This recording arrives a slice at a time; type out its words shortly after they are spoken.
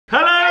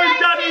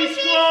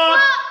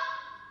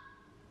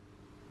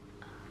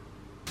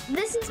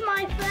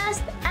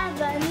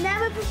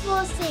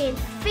before seen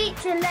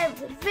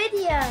feature-length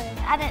video,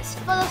 and it's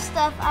full of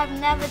stuff I've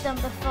never done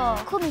before.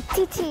 Call me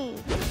TT.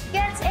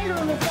 Get in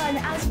on the fun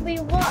as we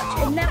watch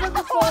a never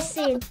before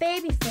seen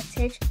baby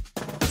footage,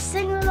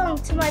 sing along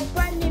to my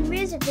brand new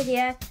music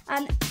video,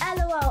 and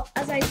LOL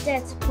as I dare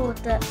to call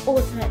the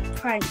ultimate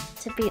prank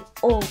to beat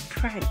all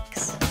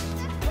pranks.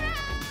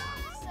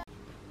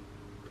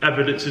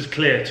 Evidence is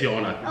clear,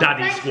 Tiana.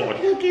 Daddy Squad.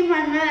 I'm plugging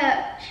my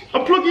merch.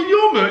 I'm plugging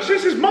your merch.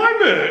 This is my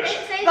merch.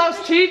 That's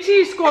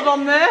TT Squad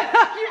on there.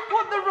 You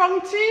put the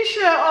wrong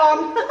T-shirt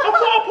on. I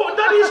thought I put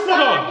Daddy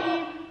Squad on.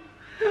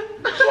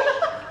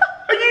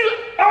 Are you?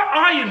 I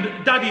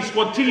ironed Daddy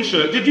Squad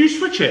T-shirt. Did you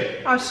switch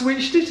it? I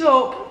switched it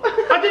up.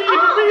 I didn't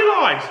even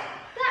realise.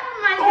 That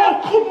reminds me.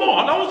 Oh, come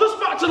on. I was just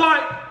about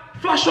to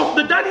flash off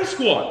the Daddy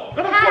Squad.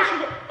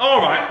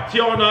 Alright,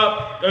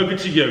 Tiana, over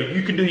to you.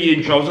 You can do the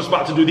intro. I was just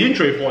about to do the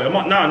intro for you. I'm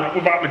like, no, not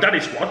without my Daddy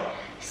Squad.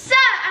 So,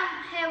 I'm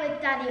here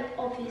with Daddy,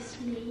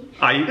 obviously.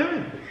 How you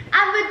doing?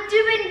 And we're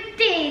doing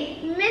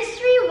the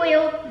Mystery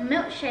Wheel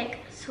Milkshake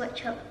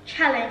Switch Up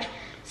Challenge.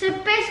 So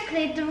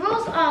basically, the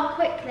rules are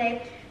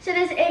quickly. So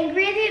there's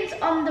ingredients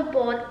on the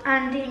board,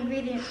 and the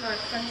ingredients are in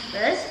front of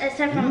us,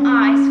 except from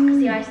ice, because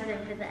the ice is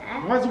over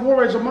there. Why is the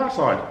Juarez on my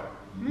side?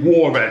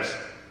 Juarez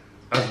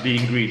as the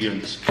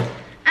ingredients.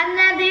 And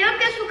then the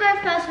youngest will go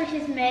first, which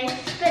is me.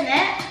 Spin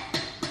it.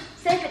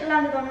 See if it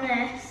landed on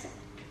this.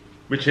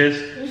 Which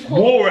is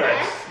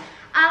Juarez.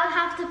 I'll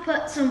have to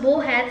put some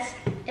warheads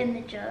in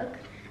the jug.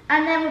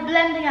 And then we're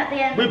blending at the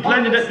end. We're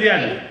blending at the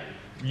end.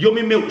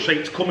 Yummy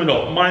milkshake's coming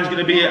up. Mine's going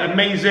to be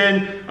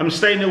amazing. I'm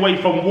staying away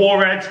from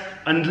warheads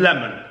and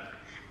lemon.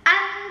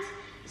 And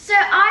so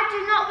I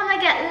do not want to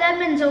get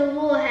lemons or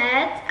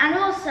warheads. And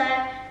also,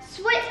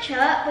 Switch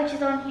Up, which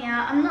is on here,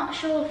 I'm not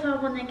sure if I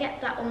want to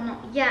get that or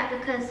not yet,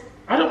 because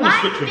I don't want to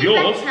switch with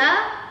yours. Better.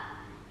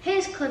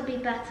 His could be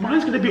better.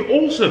 Mine's going to be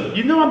awesome.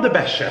 You know I'm the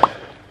best chef.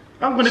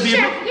 I'm going to be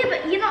chef, yeah,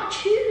 but you're not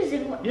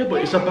choosing what. Yeah,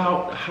 but it's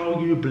about how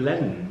you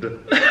blend.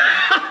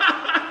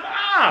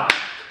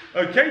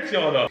 Okay,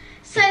 Tiana.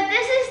 So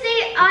this is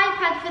the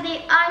iPad for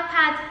the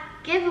iPad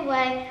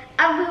giveaway,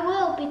 and we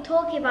will be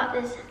talking about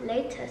this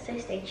later, so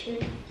stay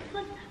tuned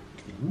for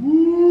that.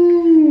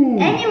 Ooh.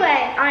 Anyway,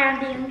 I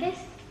am the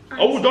youngest.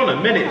 Hold on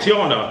a minute,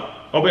 Tiana.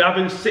 I'll be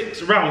having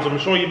 6 rounds. I'm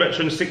sure you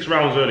mentioned 6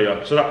 rounds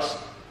earlier. So that's,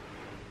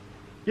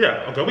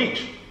 yeah, I'll go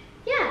each.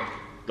 Yeah.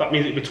 That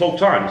means it'll be 12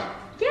 times.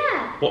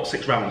 Yeah. What,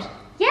 6 rounds?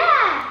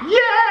 Yeah.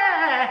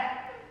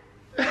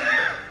 Yeah!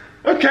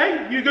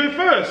 Okay, you go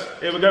first.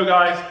 Here we go,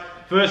 guys.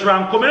 First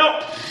round coming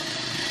up.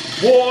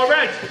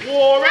 Warheads,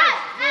 warheads,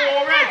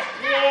 warheads,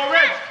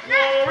 warheads,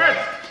 warheads.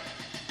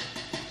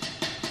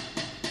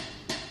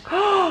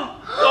 Oh,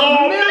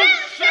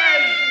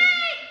 milkshake!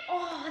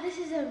 Oh, this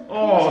is a.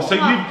 Oh, so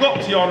you've got,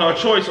 Tiana, a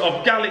choice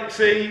of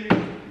Galaxy.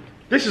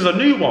 This is a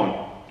new one.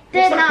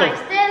 They're What's that nice.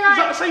 called? They're like. Does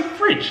that say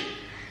fridge?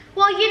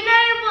 Well, you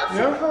know what's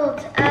it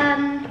called?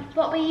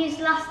 What we used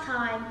last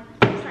time.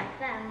 It's like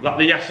them. Like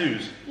the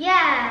Yasu's?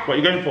 Yeah. What are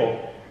you going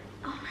for?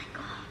 Oh my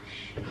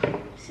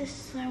gosh. This is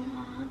so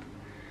hard.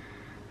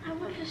 I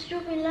went for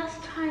strawberry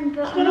last time,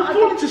 but I'm not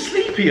falling to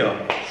sleep here.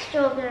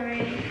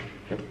 Strawberry.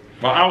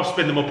 Right, I'll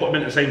spin them and put them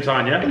in at the same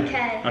time, yeah?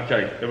 Okay.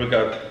 Okay, here we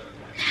go.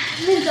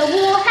 Lemons are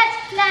warheads,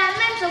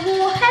 lemons are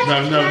warheads.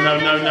 No, no, no,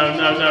 no, no,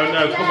 no, no,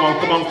 no. Come on,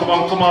 come on, come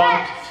on, come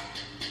on.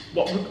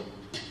 What?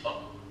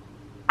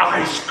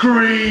 Ice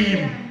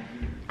cream!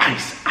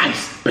 Ice,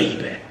 ice,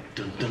 baby.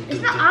 Dun, dun, It's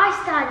dun, not dun.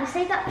 ice, Dad. You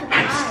say that for the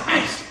Ice,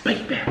 ice. ice,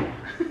 baby.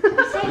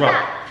 You say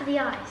that for the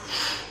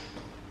ice.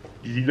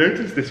 Did you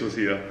notice this was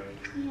here?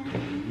 Yeah.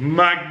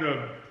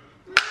 Magnum.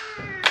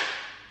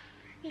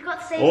 You got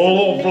to say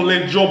Awfully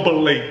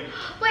jubbly.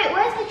 Wait,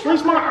 where's the chocolate?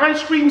 Where's my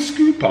ice cream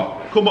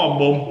scooper? Come on,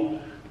 Mum.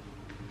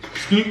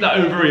 Scoop that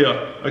over here.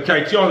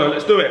 Okay, Tiana,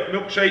 let's do it.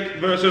 Milkshake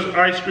versus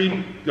ice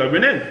cream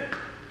going in.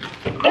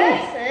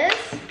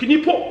 Versus? Can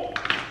you put...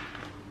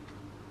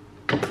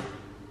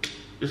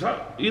 Is that...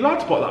 Are you allowed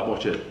to put that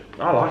much in?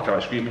 I like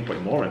ice cream and put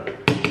more in.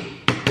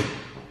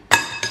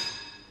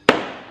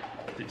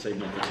 Didn't say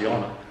no for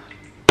Tiana.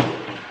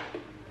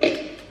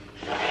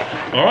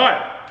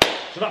 Alright,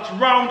 so that's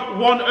round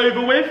 1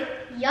 over with.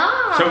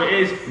 Yeah. So it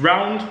is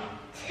round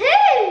 2.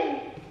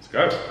 Let's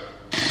go.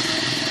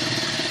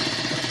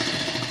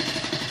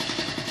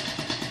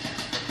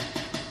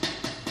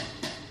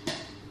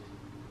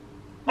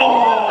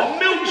 Oh,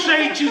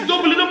 milkshake! She's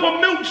doubling up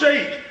on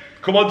milkshake!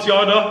 Come on,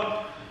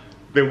 Tiana.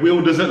 The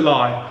wheel doesn't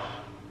lie.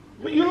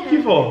 What are you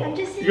looking for? I'm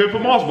just You going for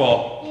Mars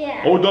bar?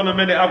 Yeah. Hold on a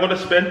minute, I've got to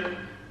spin.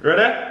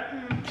 Ready?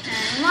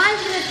 Okay.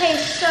 Mine's gonna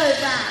taste so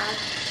bad.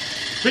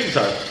 Think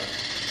so.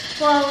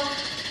 Well, Come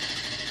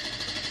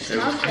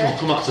smells on, good.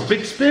 come on, that's a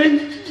big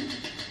spin.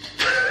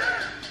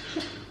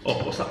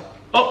 Oh, what's that?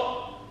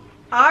 Oh,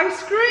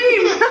 Ice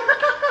cream.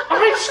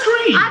 ice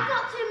cream! I've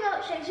got 2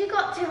 milkshakes. You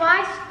got 2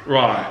 ice.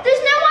 Right.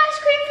 There's no ice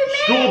cream for me.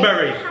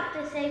 Strawberry. You have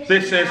to save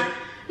This some. is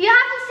You have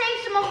to save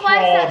some,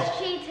 otherwise that's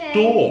cheating.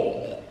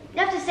 door. You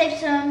have to save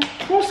some.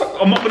 What's that?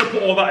 I'm not going to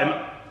put all that in.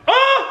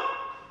 Ah!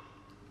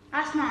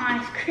 That's not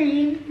ice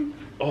cream.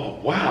 Oh,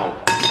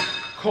 wow.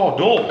 Car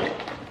door.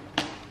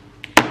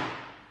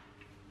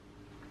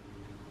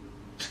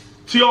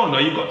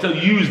 Tiana, you've got to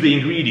use the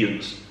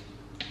ingredients.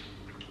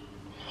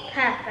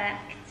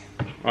 Perfect.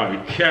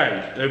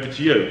 Okay, over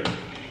to you.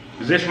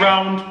 Is this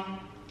round?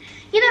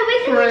 You know,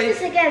 we can use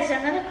this again, so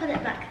I'm going to put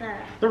it back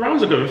there. The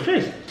rounds are going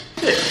fast.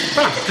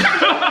 Fast.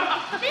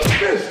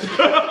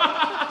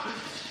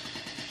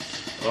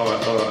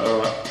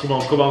 Alright. Come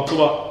on.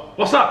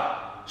 What's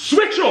that?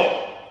 Switch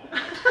up!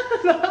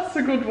 That's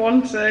a good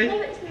one, T.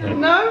 No, it's not.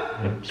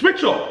 No?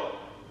 Switch up!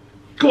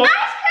 Come on.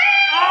 Ice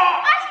cream!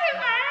 Oh!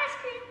 Ice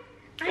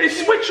cream!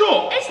 It's switch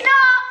up! It's not!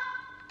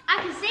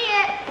 I can see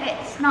it.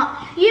 It's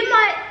not. You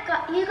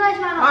guys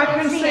might not I be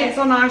able can to see it's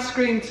on ice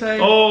cream, T.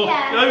 Oh,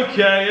 Yeah.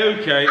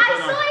 okay. I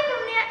saw it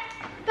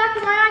from the back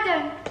of my eye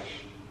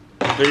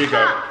going. There you go.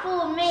 Can't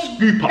fool me,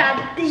 Scooper.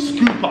 Daddy.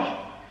 Scooper.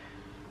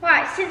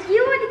 Right, since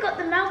you already got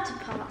the melted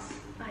parts,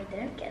 I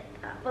don't get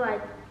that. Well, I.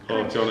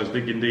 Oh, Tiana's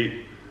big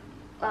indeed.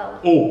 Well.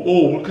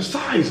 Oh, look at the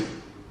size.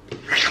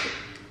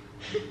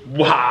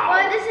 Wow.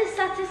 Oh, this is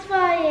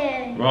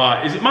satisfying.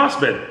 Right, is it my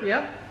spin?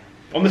 Yeah.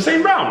 On the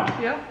same round?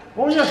 Yeah.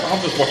 Oh yes,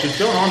 I'm just watching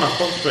Tiana, aren't I?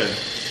 Front spin.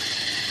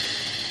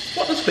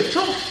 What, that's flipped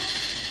off?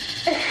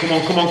 Come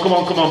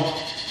on.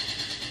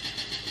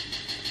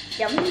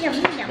 Yum.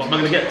 What am I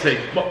going to get, T?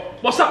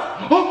 What's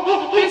that?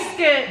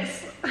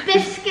 Biscuits.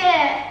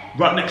 Biscuit.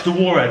 Right next to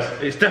Warhead.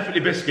 It's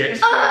definitely biscuits.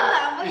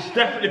 Oh, It's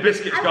definitely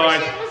biscuits, I guys.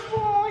 wish it was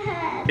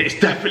warhead. It's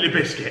definitely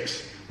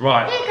biscuits.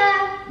 Right. Here you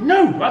go.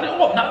 No, I don't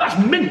want that. That's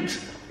mint.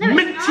 No, it's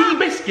Minty not.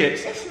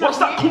 biscuits. It's What's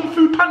not that? Kung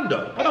Fu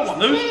Panda? I don't want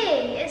those.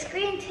 Tea. It's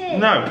green tea.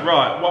 No,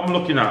 right. What I'm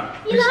looking at?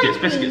 You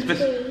like Biscuits. green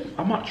tea?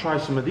 I might try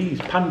some of these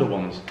panda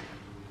ones.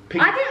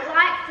 Pink. I didn't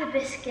like the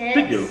biscuits.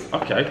 Did you?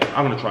 Okay,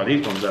 I'm going to try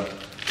these ones then.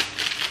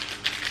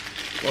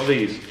 What are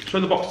these? Show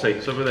the box, T.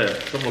 It's over there.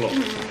 Let's have a look.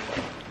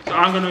 So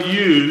I'm going to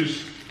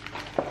use.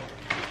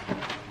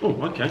 Oh,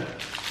 okay.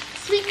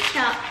 Sweet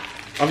shop.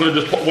 I'm going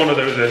to just put one of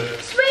those in.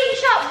 Sweet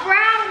shop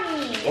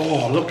brownie.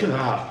 Oh, look at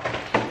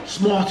that.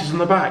 Smarties in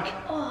the back.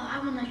 Oh, I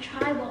want to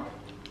try one.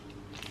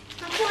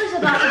 I thought it was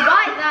about to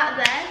bite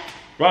that then.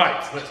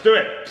 Right, let's do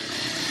it.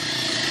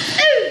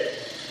 Ooh.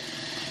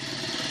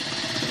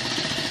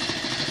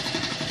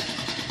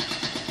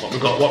 What we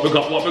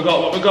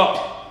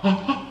got?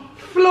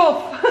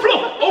 Fluff. Fluff!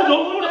 Oh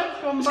no,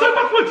 let's go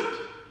backwards.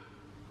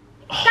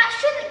 That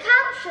shouldn't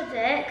count, should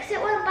it? Because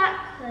it went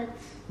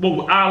backwards.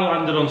 Well, I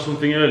landed on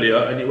something earlier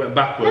and it went No,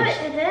 backwards.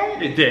 it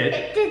didn't. It did.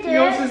 It didn't.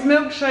 Yours is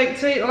milkshake,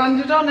 T. It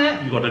landed on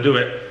it. You got to do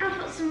it. I'll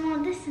put some more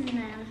of this in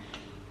there.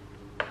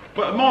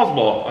 But Mars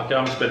bar. Okay,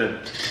 I'm spinning.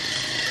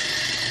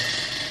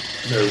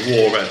 No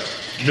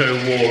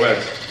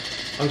Warhead.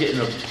 I'm getting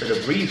a bit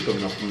of breeze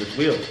coming up from this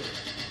wheel.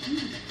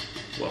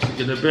 What's it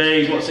gonna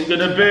be?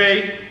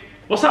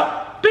 What's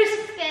that?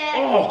 Biscuit.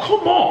 Oh,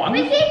 come on.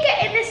 We keep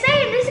getting the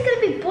same. This is going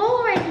to be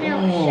boring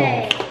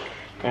milkshake.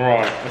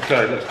 Alright,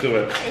 okay, let's do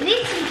it. It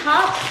needs some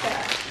pasta.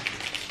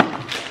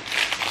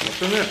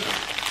 What's in it?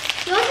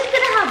 Yours is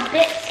going to have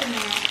bits in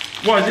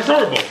it. Why, is this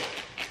horrible?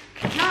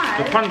 No.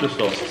 The panda It's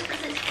stuff. just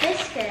because it's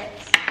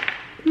biscuits.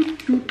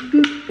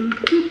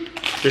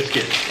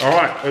 Biscuits.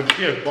 Alright, over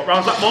to you. What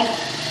round's that, Mom?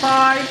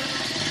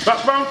 5.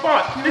 That's round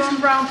 5. We're on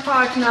round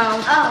 5 now.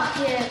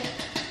 Oh, yeah.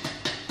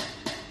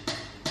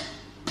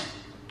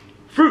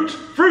 Fruit.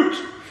 Fruit.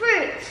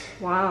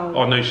 Wow.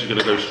 Oh no, she's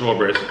gonna go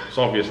strawberries. It's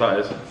obvious that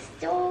is.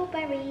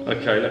 Strawberry.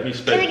 Okay, let me Gonna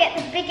spin. get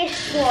the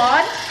biggest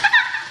one.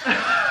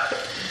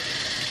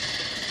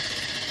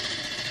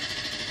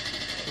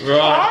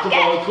 Right, come on.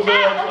 Get out of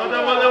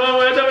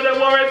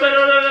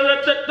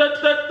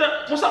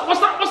What's that?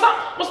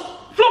 What's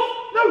fluff?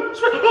 No,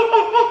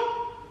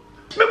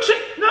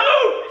 milkshake.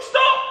 No,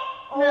 stop.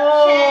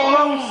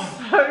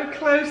 Oh, so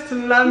close to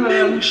lemon.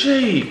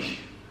 Milkshake.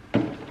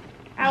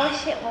 I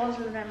wish it was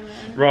lemon.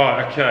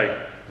 Right,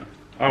 okay.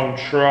 I'll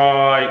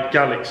try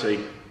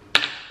Galaxy.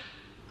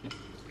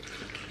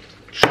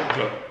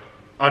 Chocolate.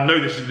 I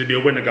know this is going to be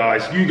a winner,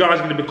 guys. You guys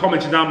are going to be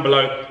commenting down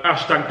below.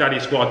 Hashtag Daddy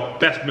Squad,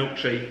 best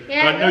milkshake.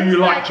 Yeah, I know you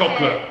looks like like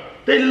chocolate. it.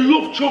 They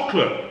love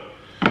chocolate.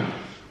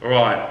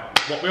 Right,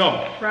 what we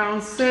on?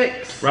 Round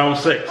 6. Round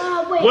 6.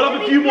 Oh, wait, We'll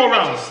have a few more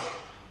rounds.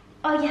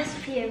 Oh, yes, a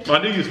few.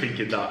 I knew you were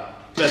thinking that.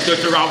 Let's go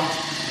to round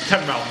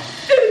 10 rounds.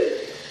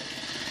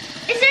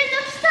 Is there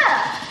enough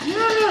stuff?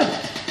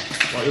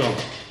 Yeah. Right, you on.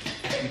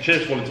 Your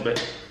chair's falling to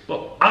bit.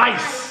 But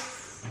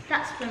ice.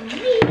 That's for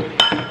me.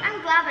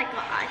 I'm glad I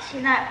got ice,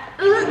 you know.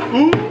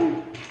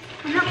 Ooh.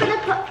 I'm not going to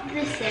put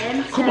this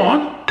in. Come so-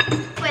 on.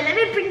 Wait, let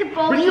me bring the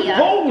bowl Bring here. your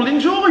bowl.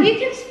 Enjoy. You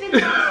can spin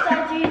this whilst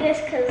I do this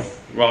because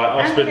Right, I'll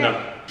I'm spin gonna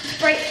now.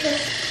 break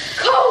this.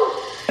 Cold!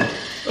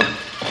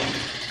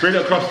 Bring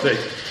it across to you.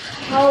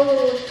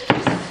 Cold.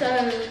 So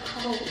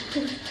cold.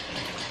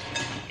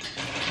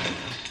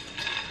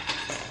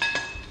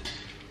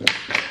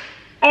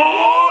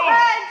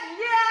 Oh!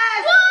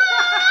 Yes!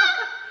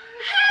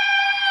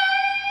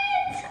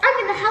 What? I'm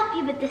going to help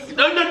you with this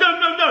one.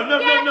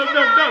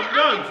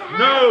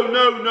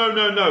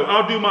 No.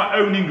 I'll do my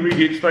own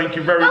ingredients, thank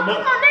you very Oh, much.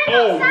 come on,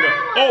 they're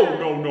not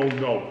sour. Oh,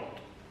 no.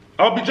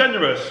 I'll be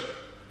generous.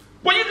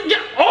 What you can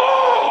get?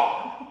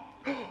 Oh!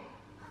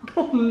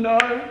 Oh no.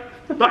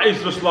 That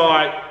is just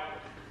like,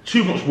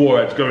 Too much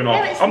warheads going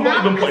on. No, it's I'm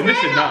not even putting this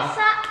in now.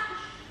 now.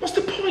 What's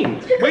the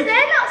point? Because they're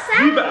not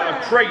sour. You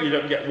better pray you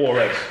don't get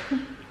warheads.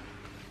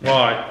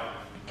 Right.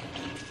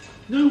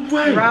 No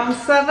way. Round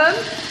 7.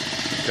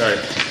 Okay.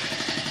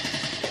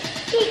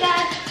 Here you go.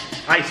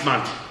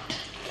 Iceman.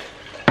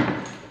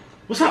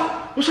 What's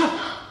that? What's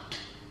that?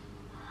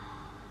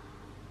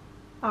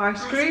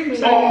 Ice cream.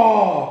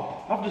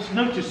 Oh, I've just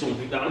noticed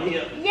something down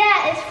here.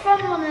 Yeah, it's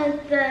from one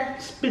of the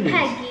Spinning.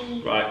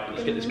 Peggy. Right,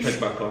 let's get this peg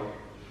back on.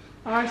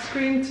 Ice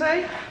cream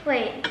tea.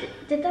 Wait,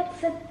 did that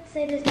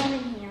say there's none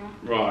in here?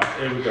 Right,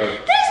 here we go. There's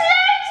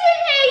loads in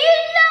here, you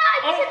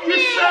lied Oh, to me!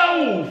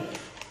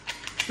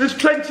 yourself! There's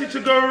plenty to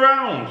go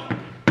around.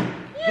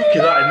 Look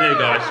at that in there,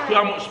 guys. Look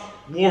how much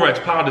warheads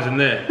powder's in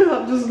there.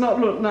 That does not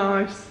look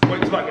nice.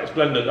 Wait till that gets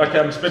blended. Okay,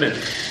 I'm spinning.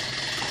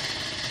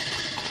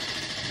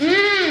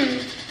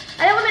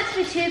 I don't want it to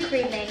be too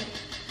creamy.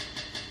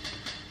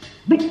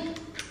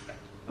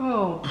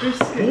 Oh,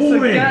 biscuits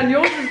Boring. again.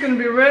 Yours is going to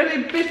be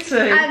really bitty.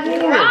 And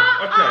Boring.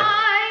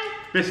 right.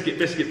 Biscuit,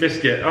 biscuit,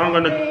 biscuit. I'm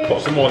going to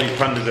put some more of these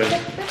pandas in.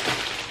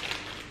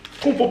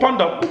 Kung Fu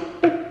Panda.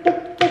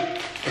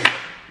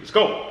 Let's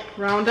go.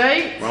 Round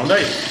 8. Round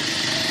 8.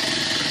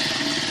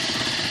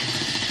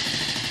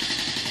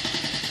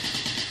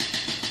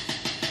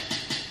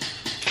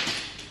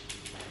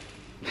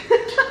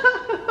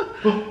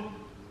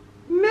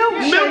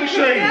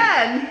 Milkshake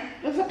again.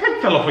 There's a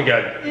peg fell off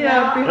again.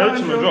 Yeah, Heard behind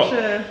some your drop.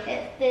 chair.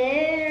 It's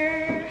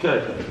there.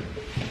 Okay.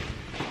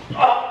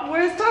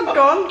 Where's Dad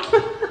gone?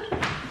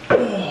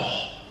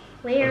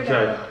 Weirdo.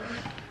 Okay.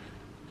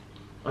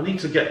 I need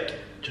to get.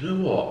 Do you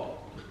know what?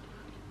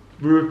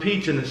 We're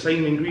repeating the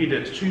same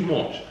ingredients too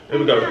much. Here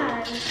we go.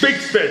 No. Big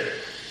spin.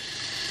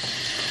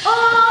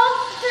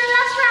 Oh, for the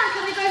last round,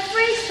 can we go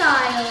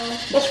freestyle?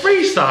 What's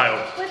freestyle?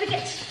 Where we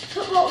get to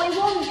put what we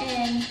want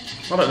in.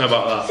 I don't know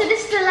about So that.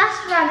 this is the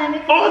last round, and we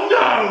can... Oh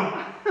no!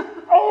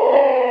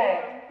 Oh!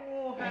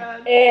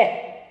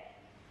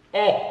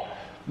 Oh!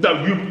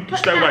 No, you Put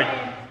stay that away.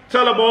 in.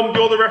 Tell her, Mum,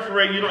 you're the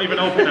referee. You're not even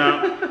helping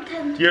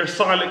out. You're a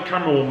silent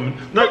camera woman.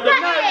 No, no,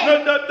 that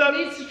no, no, no,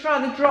 You no. need to try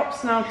the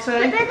drops now, But T.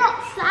 they're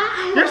not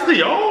sour. Yes,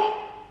 they are.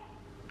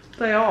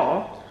 They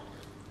are.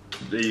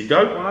 There you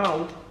go.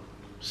 Wow.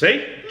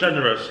 See?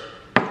 Generous.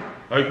 I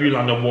hope you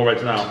land on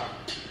warheads now.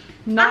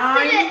 9.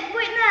 After it,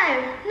 wait,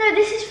 no. No,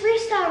 this is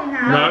freestyle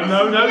now.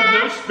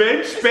 No,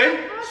 spin, spin,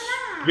 It's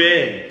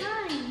spin.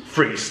 Nine.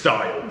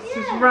 Freestyle. This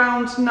is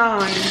round 9.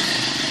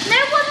 No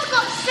one's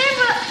got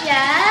syrup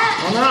yet.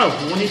 I know,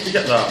 we need to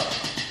get that.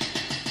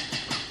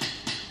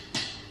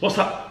 What's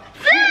that?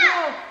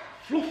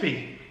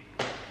 Fluffy.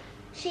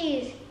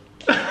 Cheese.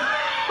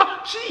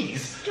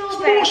 Cheese.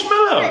 Strawberry. It's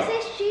marshmallow. It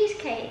says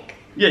cheesecake.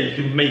 Yeah, you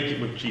can make it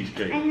with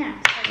cheesecake. I know.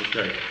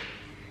 Okay.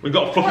 We've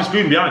got a fluffy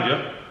spoon behind you.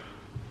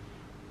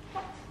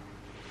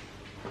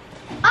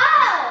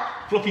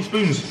 Oh! Fluffy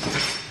spoons.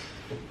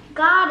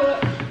 Got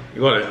it.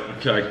 You got it?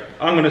 Okay.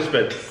 I'm gonna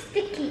spin.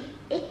 Sticky,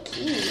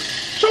 icky.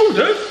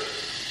 Shoulders?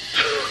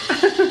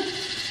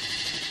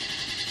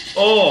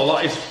 Oh,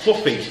 that is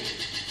fluffy.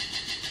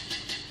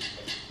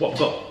 What I've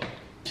got?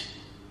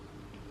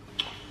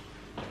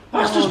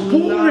 That's just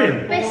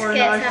boring.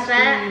 Biscuits, I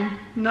bet.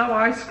 No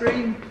ice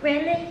cream.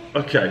 Really?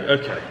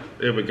 Okay.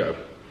 Here we go.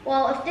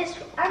 Well, if this...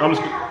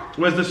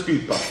 Where's the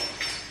scooper?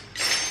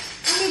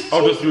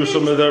 I'll just do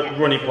some of the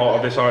runny part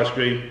of this ice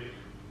cream.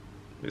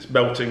 It's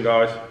melting,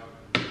 guys.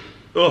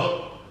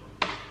 Ugh.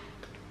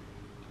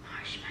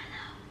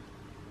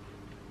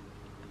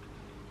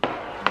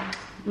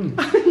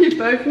 You're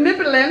both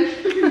nibbling.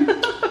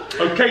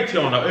 Okay,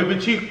 Tiana, over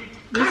to you.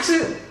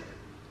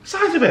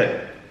 Size of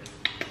it.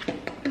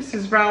 This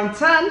is round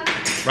 10.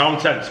 Round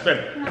 10,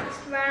 spin. Next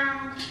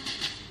round.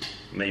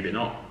 Maybe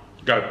not.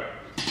 Go.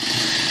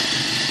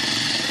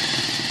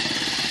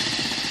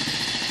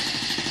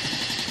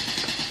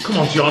 Come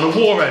on, Tiana,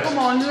 warheads. Come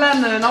on,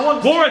 lemon. I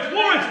want Warheads.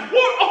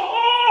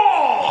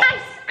 Oh!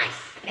 Ice,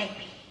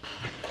 baby.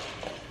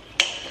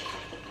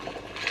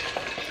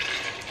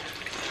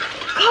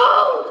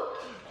 Cold.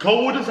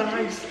 Cold as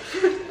ice.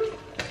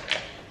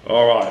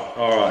 Alright.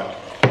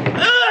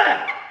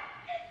 Ah!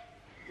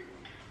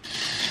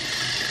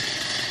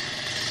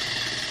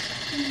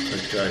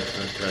 Okay.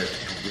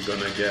 We're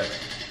gonna get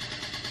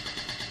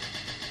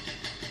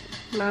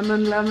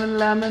lemon.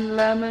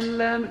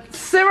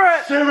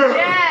 Syrup. syrup.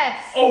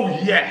 Yes. Oh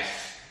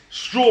yes.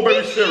 Strawberry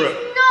This syrup.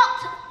 is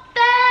not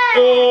bad.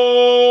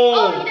 Oh.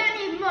 Oh, you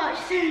don't need much.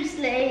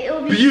 Seriously,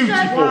 it'll be Beautiful.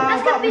 so. Wow,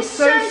 That's gonna that be was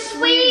so so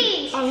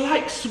sweet. I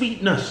like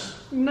sweetness.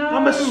 No.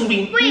 I'm a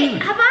sweet Wait,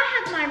 dude. have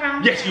I had my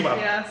round? Yes, you have.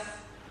 Yes.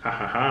 Ha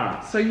ha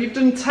ha. So you've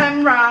done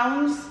 10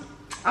 rounds.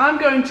 I'm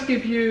going to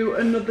give you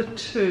another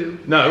 2.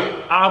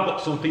 No, I've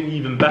got something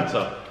even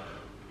better.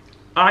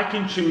 I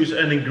can choose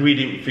an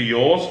ingredient for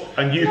yours,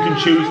 and you can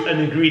choose an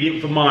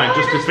ingredient for mine, No,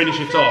 just to that's finish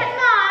not it fair.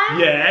 off. No.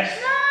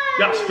 Yes, No.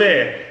 that's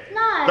fair.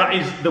 No. That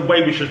is the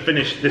way we should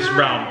finish this No.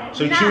 round.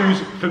 So No. choose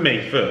for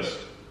me first.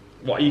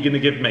 What are you going to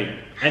give me?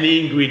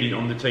 Any ingredient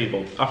on the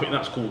table. I think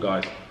that's cool,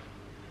 guys.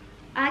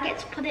 I get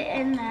to put it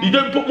in there. You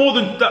don't put more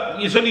than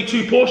that. It's only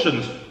 2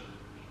 portions.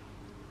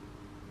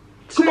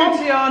 Two,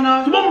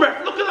 Tiana. Come on,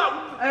 ref, look at that.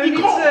 Only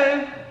two.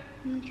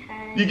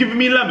 Okay. You're giving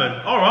me lemon,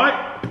 alright.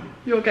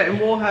 You're getting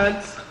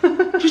warheads.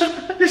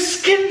 Just, the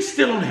skin's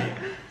still on it.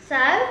 So?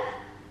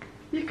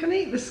 You can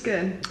eat the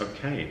skin.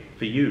 Okay,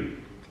 for you,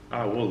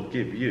 I will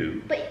give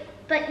you. But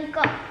you've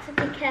got to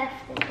be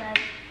careful then.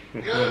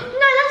 No,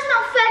 that's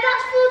not fair.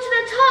 That's full to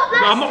the top. No,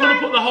 I'm not going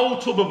to put the whole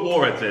tub of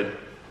warheads in.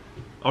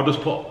 I'll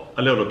just put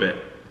a little bit.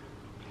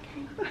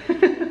 Right,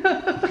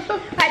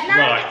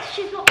 now we get to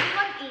choose what we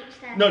want each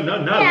then. No.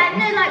 Yeah,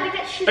 no, like we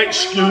get to choose what we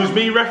Excuse want.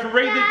 me,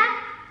 referee. Yeah.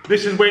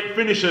 This is where it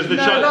finishes the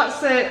No, show.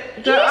 that's it.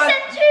 You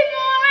said 2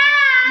 more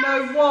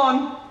rounds. No,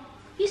 one.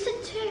 You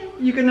said 2.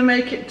 You're going to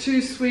make it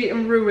too sweet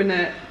and ruin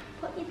it.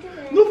 What are you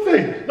doing?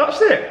 Nothing.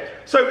 That's it.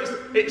 So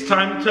it's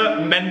time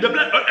to mend the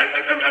blow.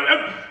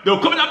 They'll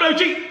come in that blow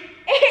cheek.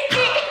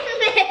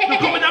 They'll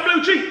come in that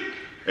blow cheek.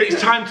 It's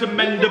time to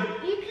mend the.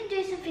 You can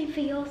do something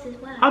for yours as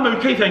well. I'm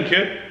okay, thank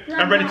you. No,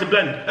 I'm ready to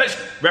blend. Let's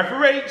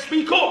referee.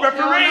 Speak up, referee.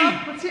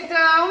 Tiana, put it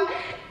down.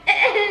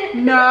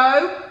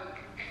 No.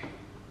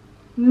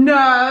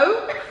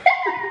 No.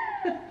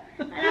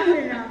 That's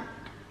enough.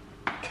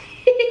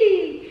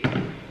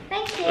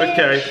 Thank you.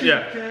 Okay,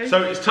 yeah. Okay.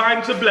 So it's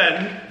time to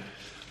blend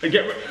and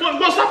get.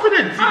 What's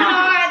happening? This is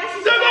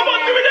No, I'm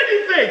not doing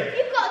anything.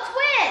 You've got a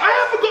twist. I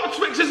haven't got a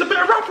Twix. There's a bit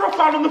of wrapper I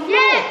found on the floor.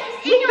 Yeah,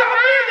 it's in Look your down hand.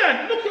 here then.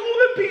 Look at all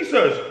the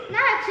pieces.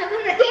 No, because I'm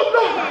going to No,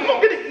 I'm not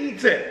going to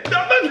eat it.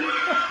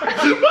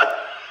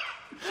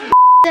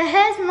 So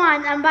here's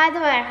mine, and by the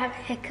way, I have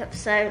hiccups,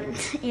 so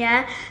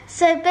yeah.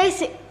 So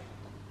basically,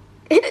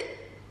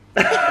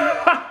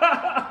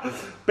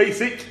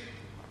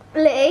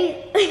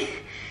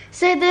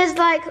 so there's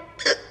like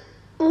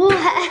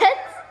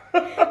warheads,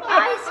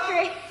 ice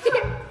cream,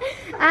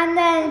 and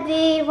then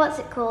the, what's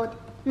it called?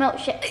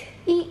 Milkshake.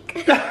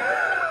 Eek.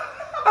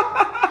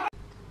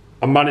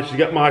 I managed to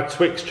get my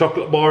Twix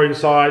chocolate bar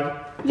inside.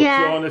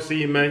 Yeah. Tiana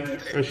seen me,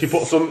 and she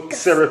put some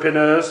syrup in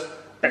hers.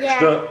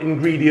 Extra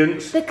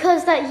ingredients.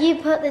 Because that you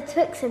put the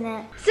Twix in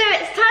it. So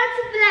it's time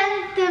to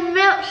blend the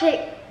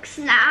milkshakes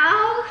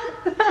now.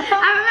 And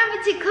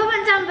remember to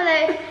comment down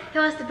below who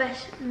has the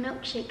best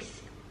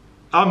milkshakes.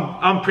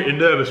 I'm pretty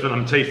nervous when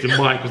I'm tasting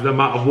mine because of the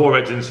amount of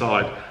warheads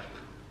inside.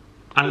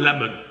 And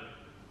lemon.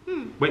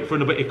 Wait for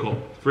another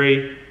hiccup.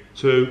 3,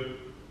 2,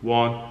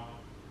 1.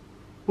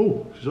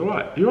 Oh, she's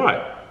alright. Are you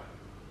alright?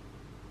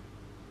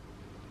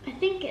 I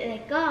think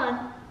they're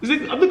gone.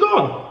 Have they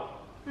gone?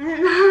 I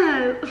don't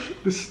know.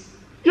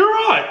 You're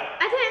alright?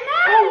 I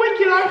Oh,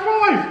 wicked, high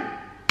five!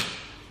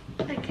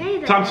 don't know. Okay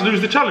then. Time to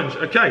lose the challenge,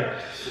 okay.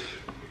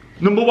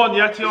 Number 1,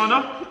 yeah,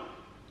 Tiana?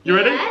 You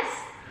ready? Yes.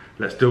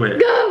 Let's do it.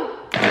 Go!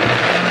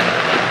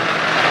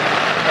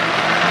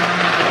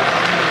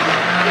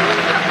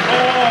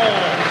 Oh!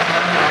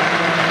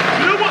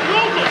 You know what?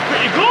 Yours looks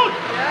pretty good.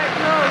 Yeah, it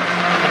does.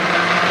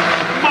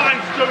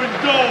 Mine's going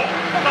dark.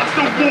 That's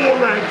the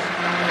warheads.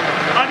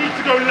 I need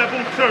to go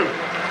level 2.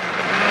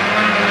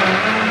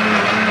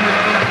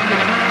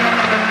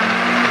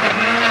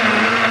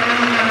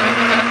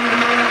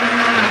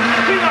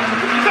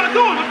 Is that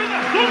done? I think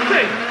that's done,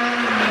 thing.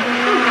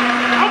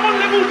 I'm on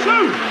level 2.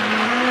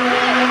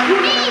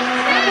 Me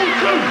Level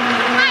 2. too.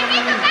 I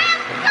need the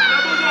best.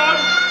 Level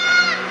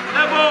 1.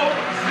 Level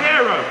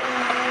 0.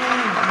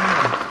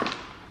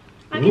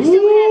 I can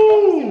still hear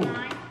bumps in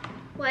mine.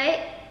 Wait.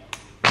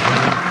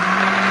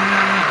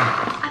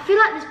 I feel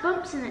like there's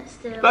bumps in it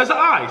still. There's the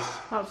ice.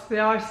 That's the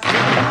ice.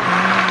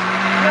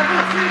 Level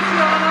 2,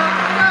 Tiana.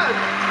 Go.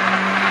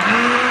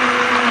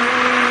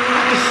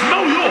 I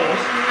smell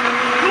yours.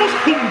 Yours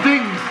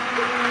humdings.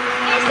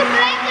 It's the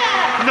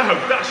blender. No,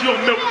 that's your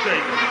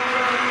milkshake.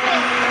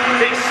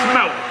 It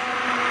smells.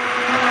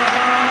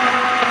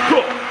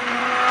 Good.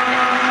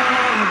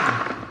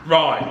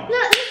 Right.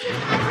 Look, listen, I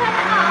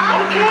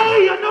turn it on.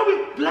 Okay, I know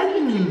it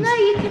blends. No,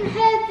 you can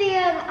hear the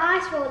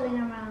ice rolling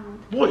around.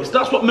 What?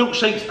 That's what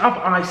milkshakes have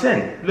ice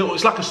in.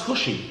 It's like a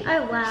slushy.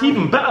 Oh wow. It's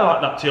even better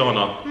like that,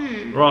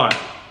 Tiana. Right.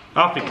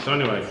 I think so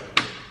anyway.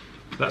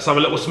 Let's have a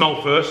little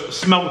smell first.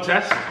 Smell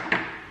test.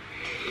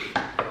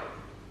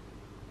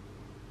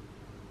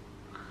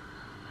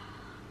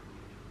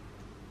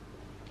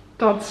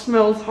 Dad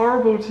smells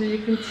horrible to you,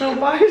 can tell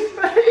by his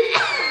face.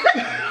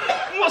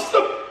 What's the...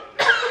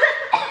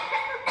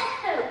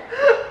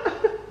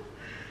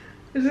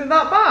 Is it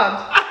that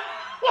bad?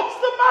 What's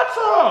the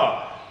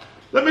matter?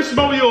 Let me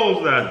smell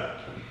yours then.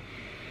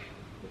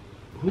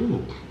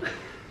 Ooh.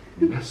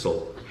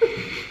 Nestle.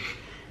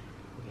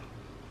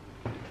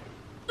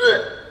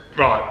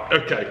 Right,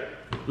 okay.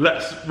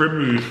 Let's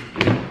remove.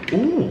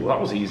 Ooh, that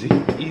was easy.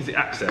 Easy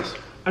access.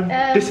 And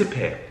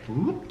disappear.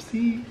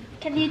 Whoopsie.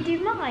 Can you do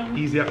mine?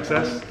 Easy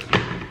access.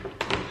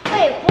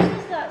 Wait, what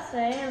does that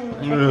say?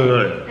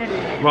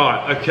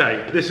 Right,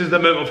 okay. This is the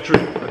moment of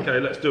truth. Okay,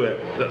 let's do it.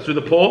 Let's do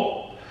the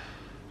pour.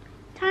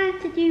 Time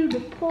to do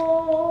the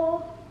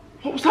pour.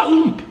 What was that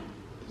lump?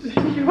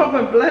 You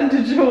haven't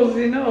blended yours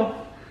enough.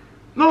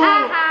 No,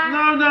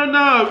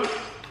 no.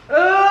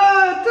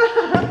 Dad,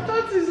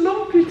 that's his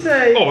lumpy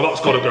tape. Oh, that's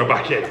got to go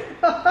back in.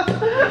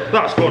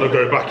 That's got to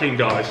go back in,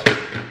 guys.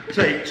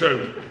 Take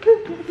 2.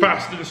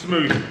 Fast and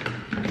smooth.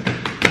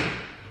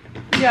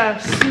 Yeah,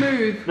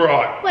 smooth.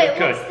 Right. Wait,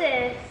 okay. what's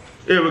this?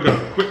 Here we go.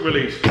 Quick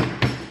release.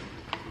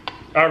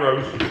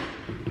 Arrows.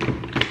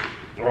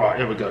 Right,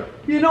 here we go.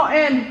 You're not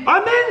in.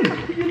 I'm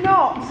in. You're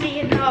not. So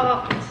you're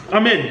not.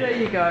 I'm in. There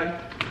you go.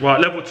 Right,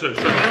 level 2.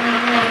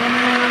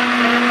 So.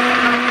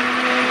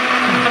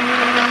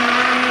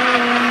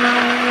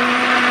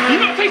 You're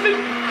not tasting.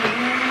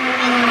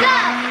 No!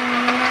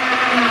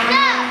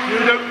 No! You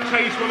don't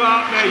taste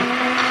without me.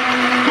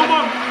 Come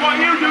on, what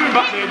are you doing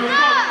back there? Just No!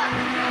 stop.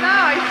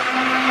 Nice.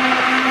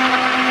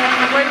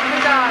 Wait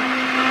for Dad.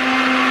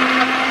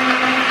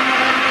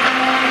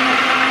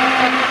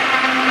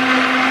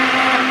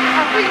 I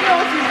think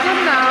yours is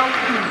done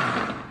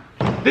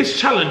now. This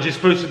challenge is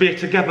supposed to be a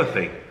together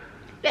thing.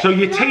 So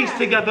you taste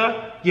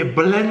together, you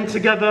blend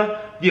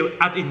together, you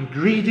add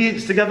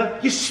ingredients together,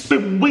 you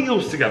spin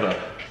wheels together.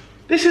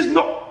 This is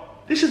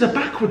a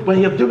backward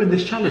way of doing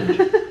this challenge.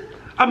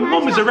 And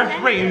Mum is a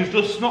referee who's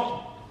just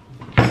not,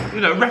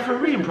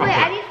 refereeing properly.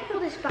 Wait, I need to pull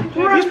this back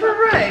in.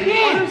 Referee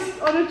Yeah.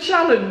 on a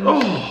challenge.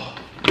 Oh.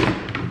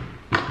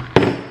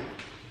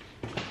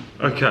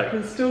 I Okay,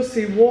 can still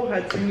see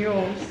warheads in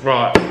yours.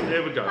 right,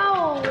 here we go.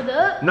 Hold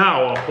up.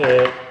 Now I'll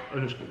pour,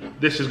 and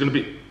this is going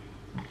to be...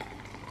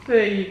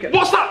 There you go.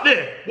 What's that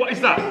there? What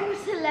is that?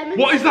 It's a lemon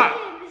What is that?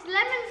 skin. It's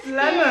lemon skin.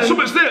 Lemon.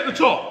 Something's there at the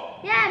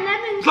top. Yeah,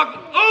 lemon. It's like,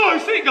 oh, I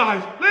see it,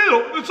 guys. There,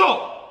 up at the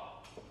top.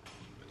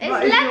 It's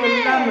That is your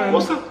lemon. lemon.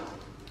 What's that?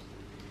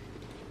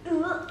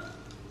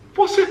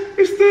 What's it?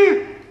 It's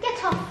there.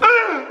 Get off.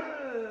 Ah,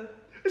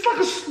 it's like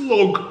a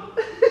slug.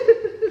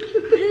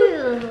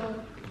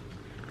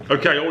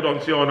 Okay, hold on,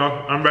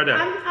 Tiana. I'm ready.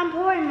 I'm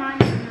pouring mine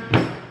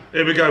now.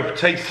 Here we go.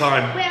 Taste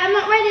time. Wait, I'm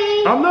not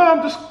ready.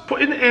 I'm just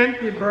putting it in.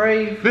 You're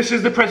brave. This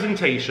is the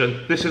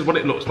presentation. This is what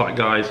it looks like,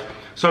 guys.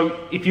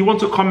 So if you want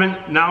to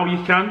comment now,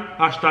 you can.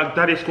 Hashtag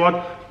Daddy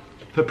Squad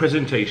for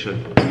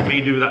presentation. You may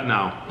do that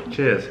now.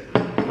 Cheers.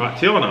 Right,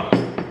 Tiana,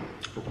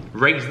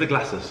 raise the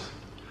glasses.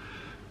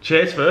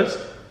 Cheers first.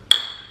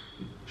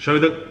 Show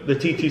the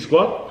TT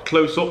Squad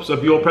close-ups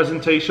of your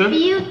presentation.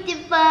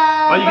 Beautiful.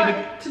 Are you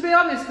gonna? To be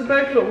honest, they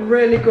both look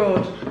really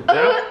good.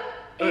 Yeah?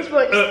 It's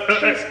what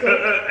tastes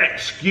good.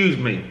 Excuse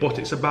me, but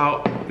it's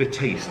about the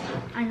taste.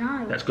 I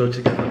know. Let's go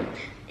together.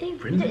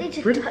 Bring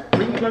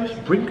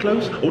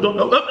close. Hold on.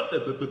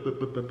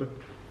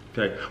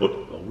 Okay.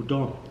 Hold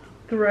on.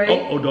 3,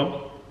 Oh, hold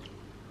on.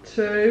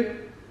 2,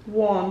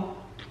 1.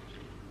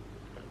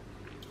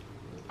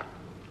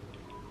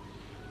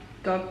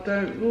 That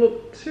don't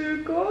look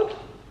too good.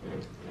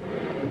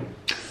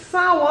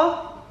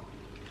 Sour.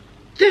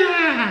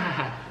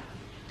 Yeah.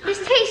 This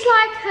tastes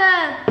like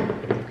a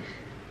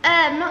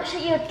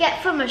milkshake you'd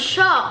get from a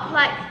shop.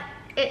 Like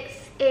it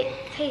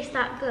tastes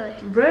that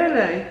good.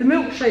 Really? The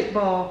milkshake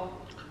bar.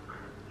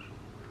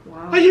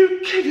 Wow. Are you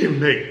kidding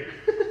me?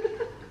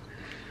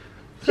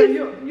 So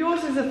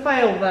yours is a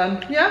fail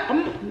then, yeah?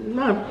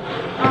 No.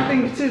 I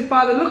think it is.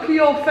 By the look of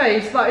your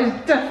face, that is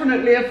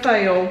definitely a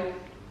fail.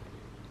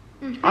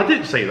 I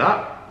didn't say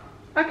that.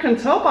 I can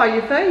tell by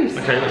your face.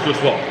 Okay, let's do a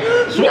swap.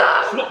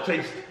 Swap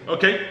taste.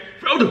 Okay.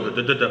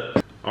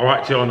 All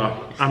right, Tiana.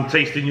 I'm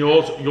tasting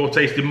yours. You're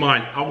tasting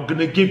mine. I'm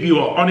gonna give you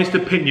an honest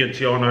opinion,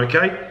 Tiana.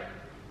 Okay.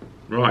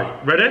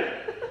 Right. Ready?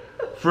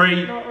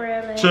 3, Not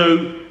really.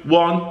 2,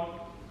 1.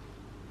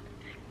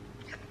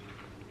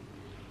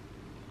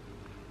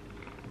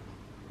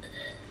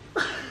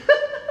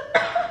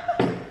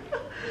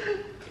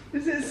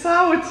 Is it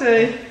sour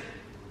tea?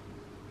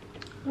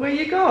 Where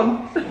you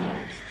gone?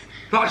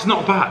 That's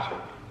not bad.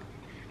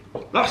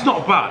 That's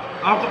not bad.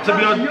 I've got to be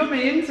That's honest.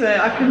 yummy, isn't it?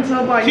 I can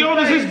tell by your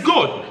Tiana's face. is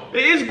good.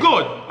 It is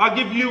good. I'll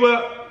give you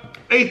a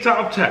 8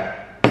 out of 10.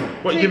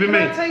 What are you giving me?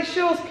 Can I taste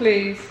yours,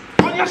 please?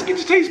 Aren't you asking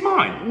to taste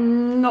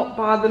mine? Not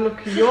by the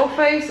look of your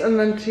face and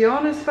then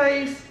Tiana's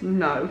face.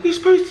 No. You're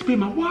supposed to be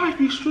my wife.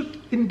 You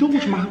should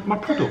indulge my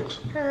products.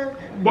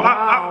 What,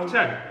 out of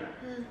 10?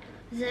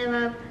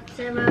 0,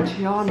 0,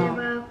 Tiana.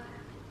 0.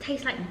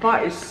 Tastes like.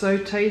 That is so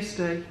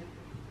tasty.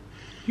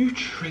 You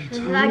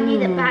traitor. I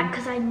need it back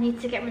because I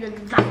need to get rid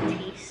of that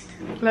taste.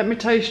 Let me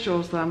taste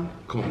yours then.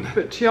 Come on then.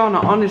 But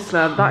Tiana, honestly,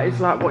 that is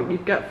like what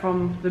you'd get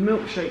from the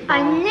milkshake bar.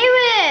 I knew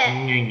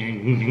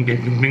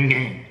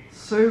it.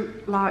 So,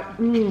 like,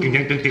 strawberries.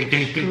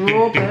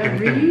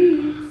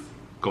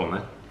 Go on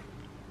then.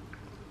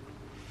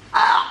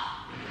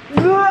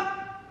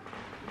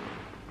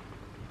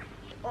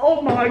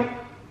 Oh my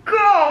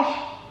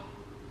gosh!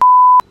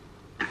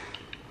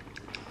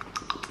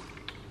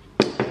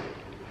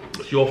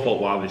 It's your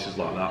fault why this is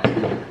like that.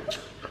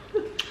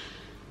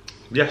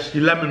 Yes,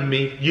 you lemoned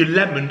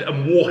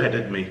and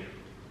warheaded me.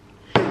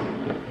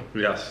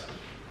 Yes.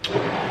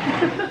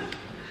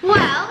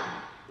 Well,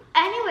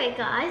 anyway,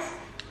 guys,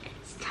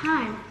 it's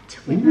time to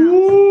win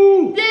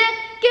Ooh. the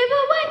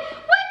giveaway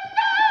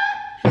winner.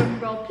 Drum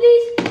roll,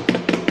 please.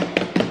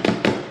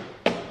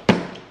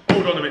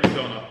 Hold on a minute,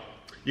 Tiana.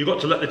 You got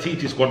to let the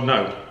TT Squad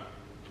know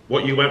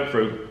what you went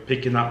through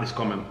picking out this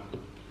comment.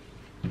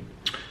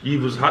 She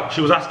was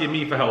asking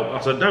me for help. I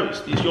said, no,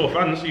 it's your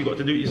fans, so you got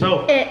to do it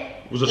yourself.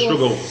 It was a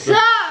struggle. So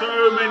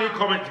So many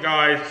comments,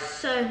 guys.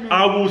 So many.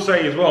 I will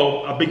say as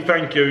well, a big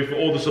thank you for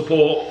all the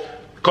support.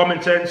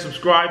 Commenting,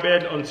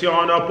 subscribing on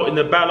Tiana, putting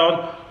the bell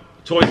on,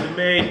 toys with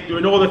me,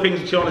 doing all the things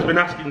that Tiana's been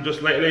asking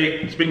just lately.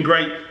 It's been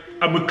great.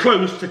 And we're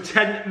close to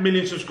 10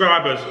 million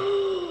subscribers.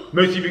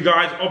 Most of you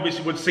guys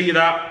obviously would see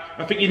that.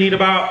 I think you need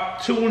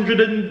about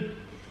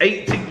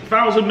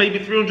 280,000, maybe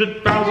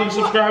 300,000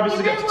 subscribers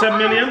to get to 10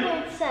 million.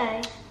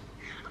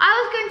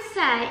 I was going to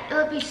say, it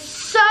would be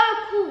so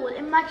cool,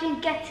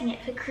 imagine getting it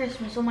for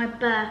Christmas or my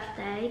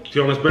birthday.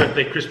 Tiana's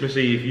birthday, Christmas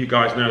Eve, you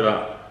guys know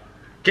that.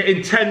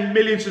 Getting 10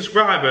 million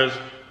subscribers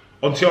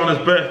on Tiana's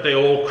birthday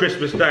or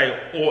Christmas Day,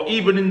 or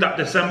even in that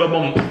December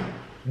month,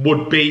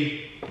 would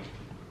be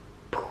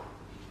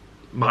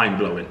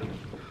mind-blowing,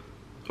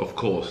 of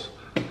course.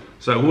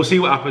 So we'll see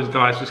what happens,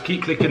 guys. Just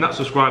keep clicking that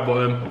subscribe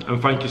button,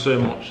 and thank you so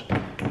much.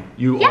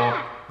 You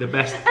are the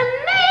best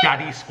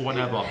daddy squad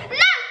ever. No, you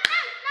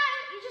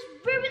just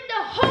ruined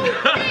the whole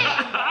thing.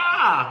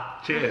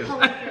 Cheers.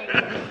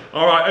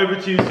 Alright, over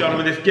to you, Tiana,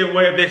 with this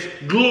giveaway of this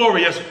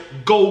glorious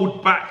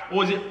gold back,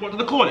 or is it, what do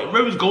they call it?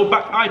 Rose gold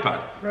back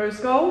iPad? Rose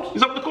gold?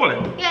 Is that what they call it?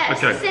 Yeah,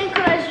 it's the same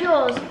colour as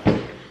yours. So,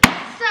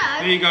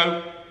 there you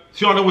go.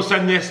 Tiana will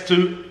send this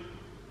to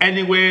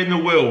anywhere in the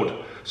world.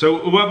 So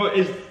whoever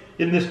is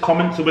in this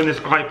comment to win this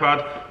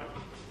iPad,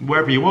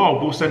 wherever you are,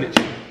 we'll send it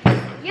to you.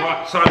 Yeah.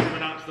 Right, time to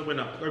announce the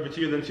winner. Over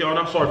to you then,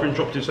 Tiana. Sorry for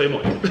interrupting so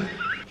much.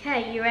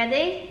 Okay, you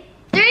ready?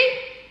 3,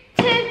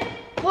 2,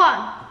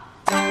 1.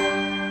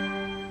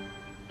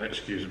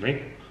 Excuse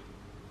me.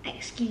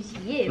 Excuse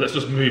you. Let's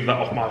just move that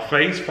off my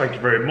face. Thank you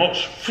very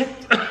much.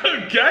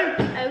 Okay.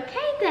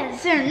 Okay then,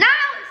 so now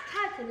it's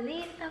time to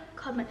leave a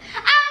comment.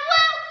 And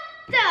well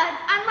done!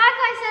 And like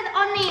I said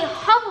on the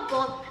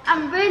hoverboard,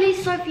 I'm really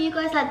sorry for you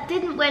guys that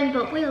didn't win,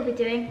 but we'll be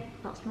doing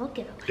lots more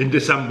giveaways. In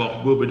December,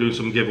 we'll be doing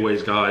some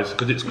giveaways, guys,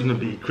 because it's going to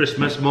be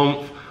Christmas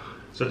month.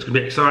 So it's going to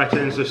be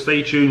exciting, so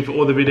stay tuned for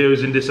all the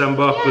videos in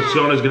December, because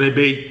Tiana's going to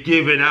be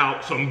giving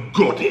out some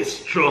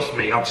goodies. Trust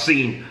me, I've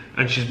seen,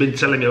 and she's been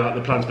telling me about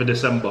the plans for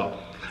December.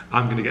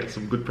 I'm going to get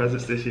some good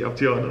presents this year of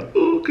Tiana.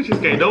 Oh, because she's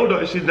getting older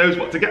and she knows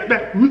what to get me.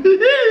 I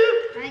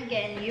ain't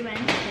getting you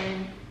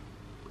anything.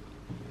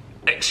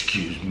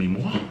 Excuse me,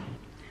 what?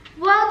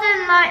 Well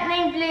done,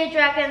 Lightning Blue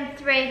Dragon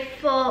 3,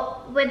 for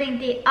winning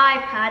the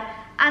iPad.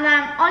 And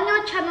I'm on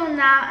your channel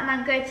now, and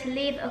I'm going to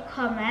leave a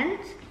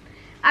comment.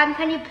 And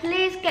can you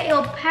please get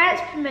your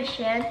parents'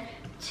 permission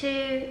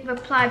to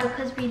reply,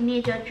 because we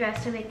need your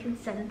address so we can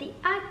send the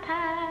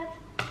iPad.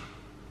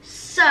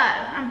 So,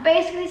 I'm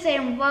basically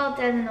saying well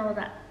done and all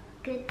that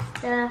good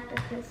stuff,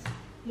 because,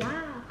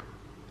 yeah.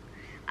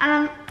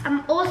 And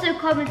I'm also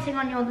commenting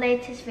on your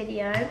latest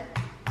video.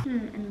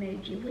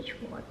 Emoji, which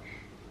one?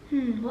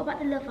 What about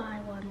the Love Eye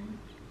one?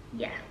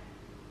 Yeah.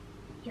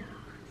 Yes.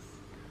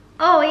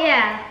 Oh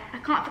yeah, I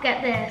can't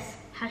forget this.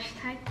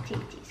 Hashtag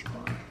TT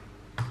Squad.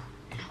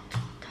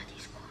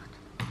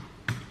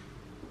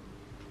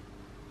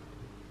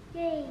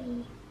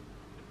 Yay.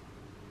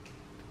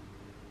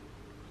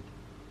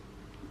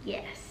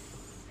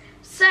 Yes.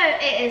 So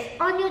it is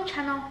on your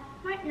channel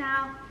right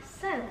now.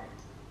 So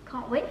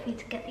can't wait for you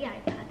to get the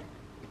iPad.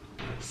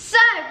 So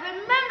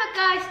remember,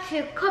 guys,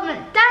 to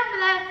comment down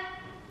below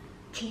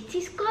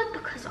TT Squad,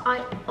 because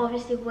I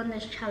obviously won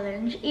this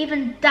challenge.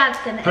 Even Dad's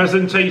gonna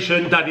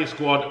presentation Daddy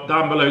Squad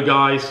down below,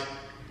 guys.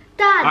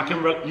 Dad,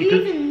 you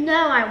even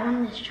know I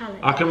won this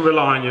challenge. I can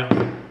rely on you.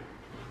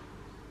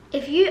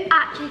 If you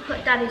actually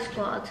put Daddy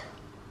Squad,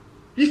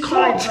 you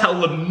can't tell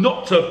them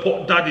not to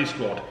put Daddy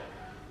Squad.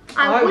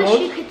 I wish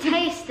you could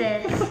taste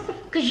this,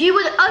 because you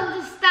would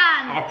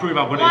understand. I'll prove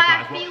I why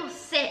I feel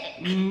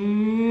sick.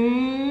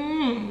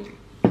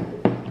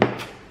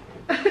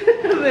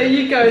 There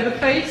you go, the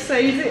face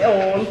says it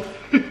all.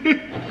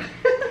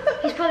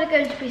 He's probably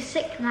going to be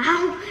sick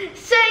now.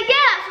 So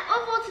yeah, that's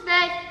all for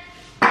today.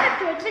 Hope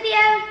you enjoyed the video.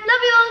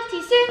 Love you all. See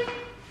you soon.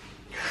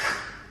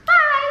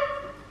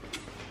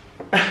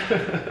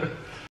 Bye.